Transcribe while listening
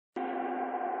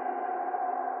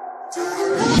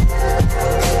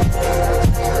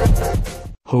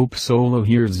Hope Solo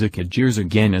hears Zika jeers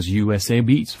again as USA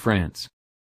beats France.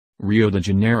 Rio de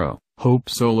Janeiro, Hope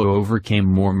Solo overcame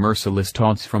more merciless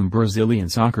taunts from Brazilian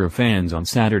soccer fans on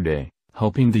Saturday,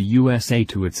 helping the USA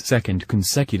to its second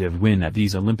consecutive win at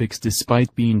these Olympics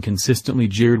despite being consistently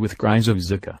jeered with cries of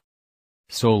Zika.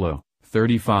 Solo,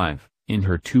 35, in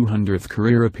her 200th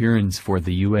career appearance for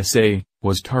the USA,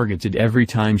 was targeted every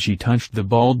time she touched the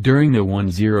ball during the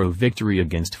 1-0 victory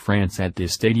against France at the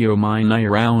Stadio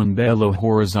Mineirão in Belo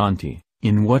Horizonte,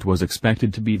 in what was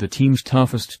expected to be the team's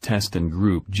toughest test in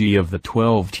Group G of the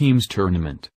 12-teams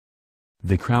tournament.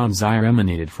 The crowd's ire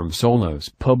emanated from Solo's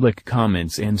public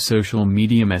comments and social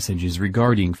media messages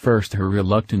regarding first her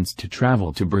reluctance to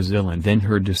travel to Brazil and then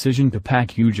her decision to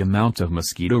pack huge amounts of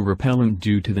mosquito repellent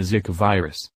due to the Zika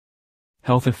virus.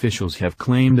 Health officials have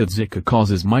claimed that Zika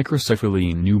causes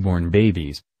microcephaly in newborn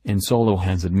babies, and Solo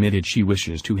has admitted she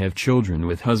wishes to have children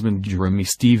with husband Jeremy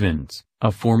Stevens,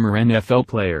 a former NFL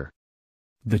player.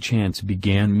 The chants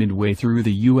began midway through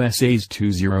the USA's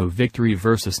 2-0 victory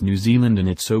versus New Zealand in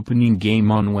its opening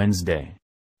game on Wednesday.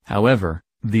 However,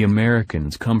 the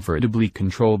Americans comfortably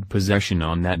controlled possession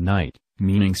on that night,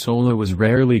 meaning Solo was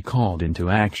rarely called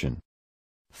into action.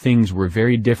 Things were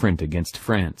very different against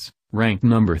France, ranked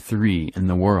number 3 in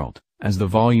the world, as the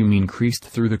volume increased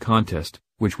through the contest,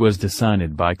 which was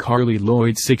decided by Carly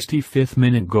Lloyd's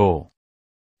 65th-minute goal.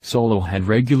 Solo had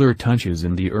regular touches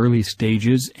in the early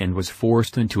stages and was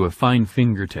forced into a fine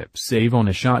fingertip save on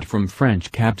a shot from French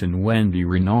captain Wendy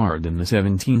Renard in the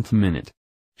 17th minute.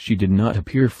 She did not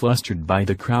appear flustered by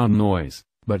the crowd noise,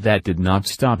 but that did not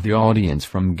stop the audience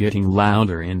from getting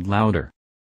louder and louder.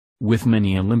 With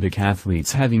many Olympic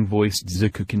athletes having voiced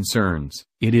Zika concerns,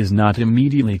 it is not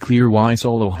immediately clear why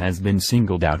Solo has been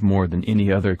singled out more than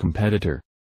any other competitor.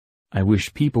 "I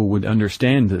wish people would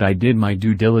understand that I did my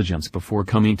due diligence before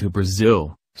coming to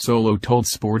Brazil," Solo told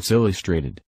Sports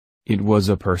Illustrated. "It was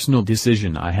a personal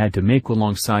decision I had to make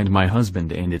alongside my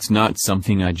husband and it's not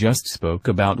something I just spoke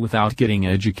about without getting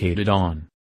educated on."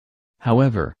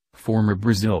 However, former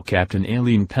Brazil captain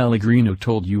Aline Pellegrino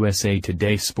told USA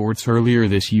Today Sports earlier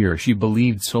this year she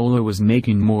believed Solo was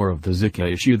making more of the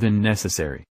Zika issue than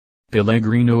necessary.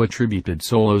 Pellegrino attributed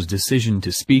Solo's decision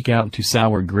to speak out to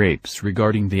sour grapes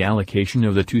regarding the allocation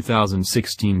of the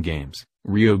 2016 games.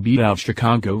 Rio beat out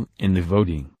Chicago in the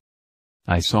voting.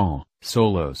 "I saw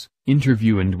Solo's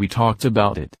interview and we talked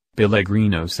about it,"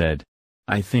 Pellegrino said.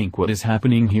 "I think what is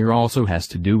happening here also has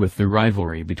to do with the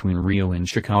rivalry between Rio and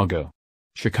Chicago.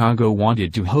 Chicago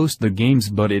wanted to host the games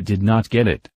but it did not get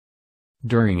it.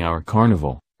 During our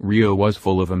carnival, Rio was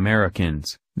full of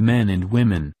Americans, men and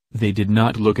women. They did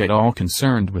not look at all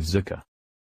concerned with Zika.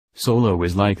 Solo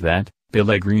is like that,"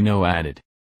 Pellegrino added.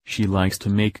 "She likes to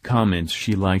make comments,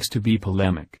 she likes to be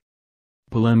polemic.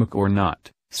 Polemic or not,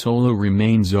 Solo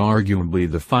remains arguably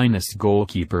the finest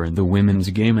goalkeeper in the women's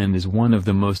game and is one of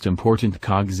the most important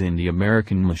cogs in the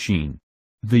American machine."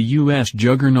 The U.S.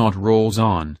 juggernaut rolls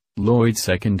on, Lloyd's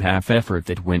second-half effort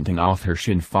that went off her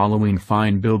shin following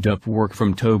fine build-up work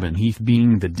from Tobin Heath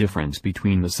being the difference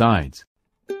between the sides.